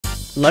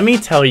let me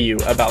tell you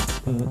about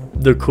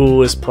the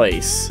coolest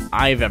place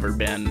I've ever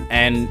been,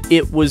 and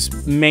it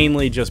was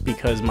mainly just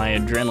because my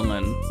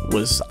adrenaline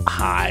was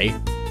high,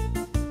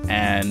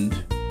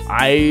 and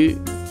I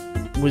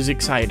was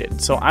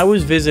excited. So I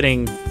was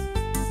visiting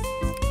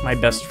my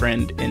best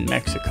friend in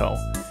Mexico,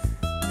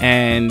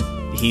 and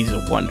he's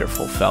a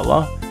wonderful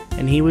fella,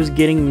 and he was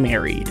getting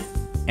married,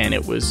 and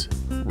it was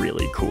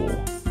really cool.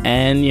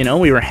 And, you know,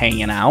 we were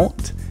hanging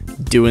out,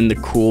 doing the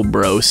cool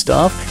bro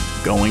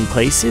stuff, going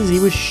places. He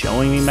was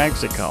showing me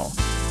Mexico.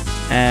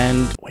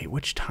 And wait,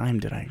 which time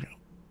did I go?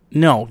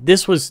 No,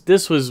 this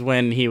was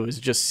when he was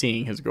just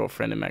seeing his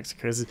girlfriend in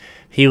Mexico. 'Cause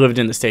he lived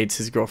in the States,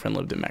 his girlfriend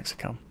lived in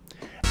Mexico.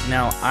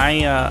 Now,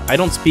 I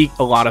don't speak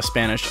a lot of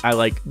Spanish. I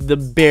like the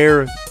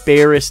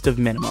barest of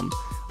minimum.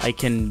 I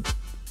can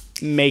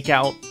make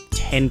out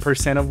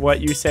 10% of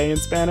what you say in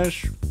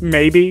Spanish.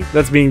 Maybe.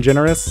 That's being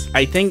generous.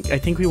 I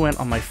think we went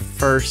on my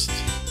first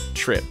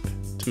trip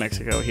to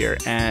Mexico here,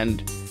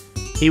 and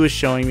he was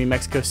showing me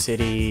Mexico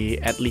City,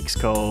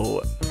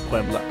 Atlixco,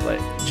 Puebla, like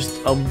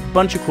just a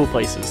bunch of cool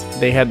places.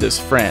 They had this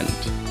friend,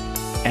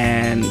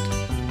 and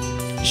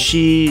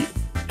she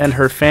and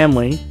her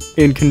family,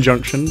 in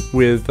conjunction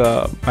with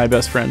my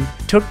best friend,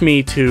 took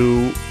me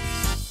to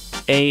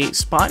a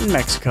spot in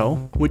Mexico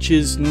which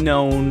is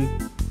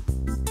known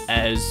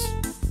as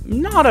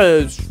not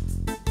a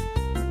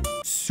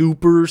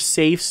super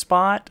safe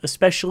spot,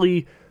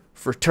 especially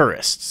for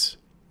tourists.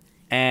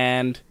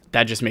 And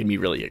that just made me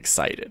really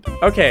excited.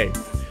 Okay,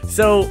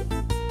 so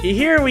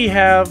here we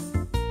have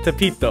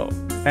Tepito.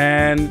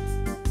 And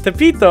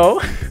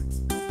Tepito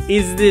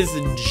is this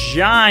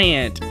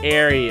giant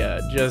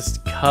area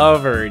just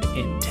covered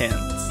in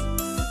tents.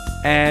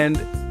 And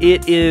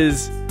it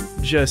is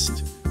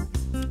just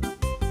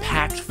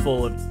packed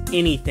full of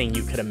anything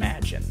you could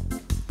imagine.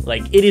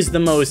 Like, it is the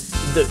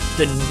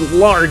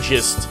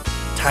largest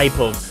type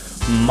of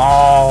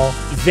mall,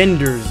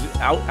 vendors,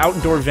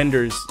 outdoor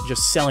vendors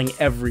just selling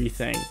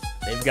everything.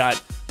 They've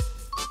got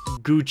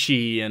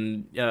Gucci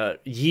and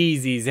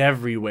Yeezys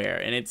everywhere,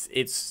 and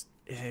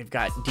they've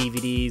got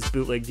DVDs,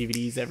 bootleg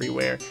DVDs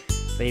everywhere.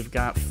 They've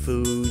got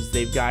foods,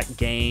 they've got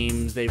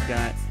games, they've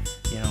got,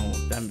 you know,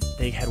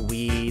 they had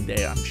weed,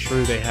 I'm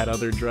sure they had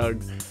other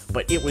drugs,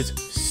 but it was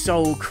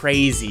so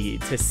crazy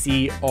to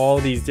see all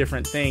these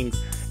different things.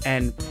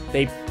 And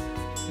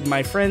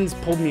my friends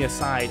pulled me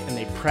aside and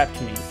they prepped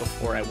me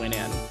before I went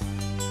in.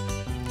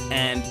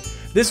 And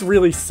this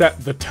really set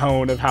the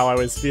tone of how I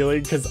was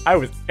feeling, because I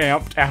was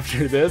amped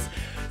after this,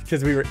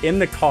 because we were in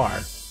the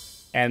car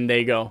and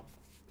they go,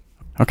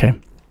 okay,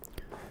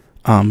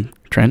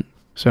 Trent,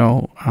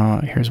 so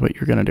here's what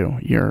you're gonna do.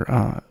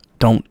 You're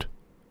don't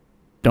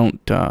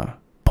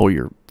pull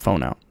your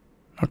phone out,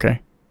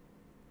 okay?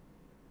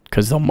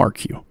 Because they'll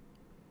mark you.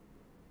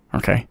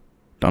 Okay?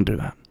 Don't do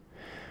that.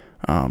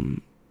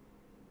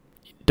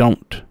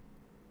 Don't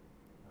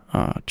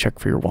check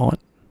for your wallet,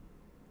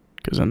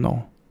 because then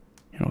they'll,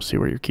 you know, see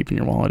where you're keeping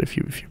your wallet if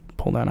you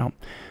pull that out.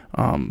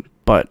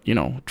 But, you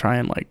know, try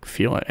and like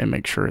feel it and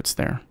make sure it's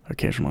there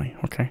occasionally,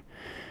 okay?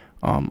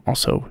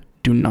 Also,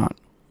 do not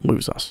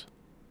lose us.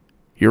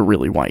 You're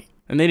really white.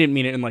 And they didn't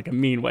mean it in like a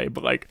mean way,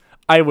 but like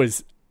I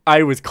was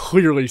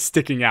clearly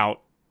sticking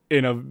out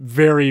in a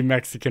very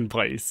Mexican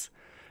place.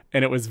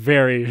 And it was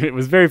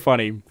very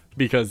funny,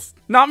 because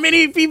not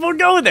many people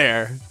go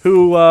there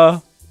who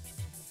are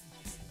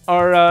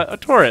a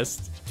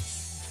tourist.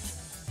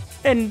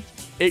 And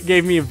it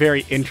gave me a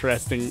very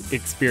interesting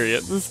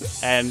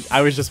experience, and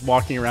I was just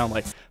walking around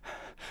like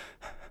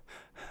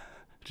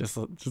just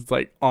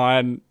like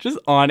on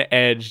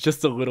edge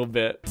just a little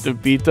bit.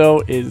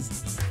 Tepito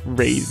is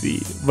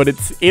crazy, but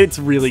it's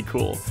really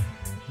cool.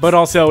 But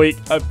also it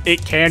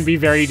can be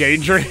very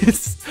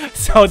dangerous.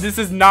 So this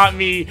is not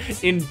me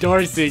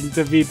endorsing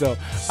Tepito.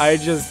 I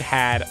just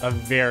had a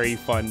very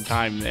fun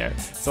time there.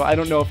 So I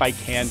don't know if I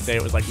can say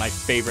it was like my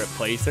favorite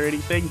place or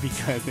anything,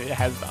 because it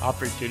has the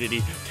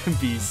opportunity to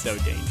be so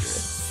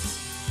dangerous.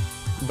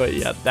 But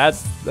yeah,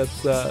 that's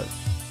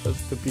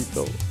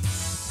Tepito.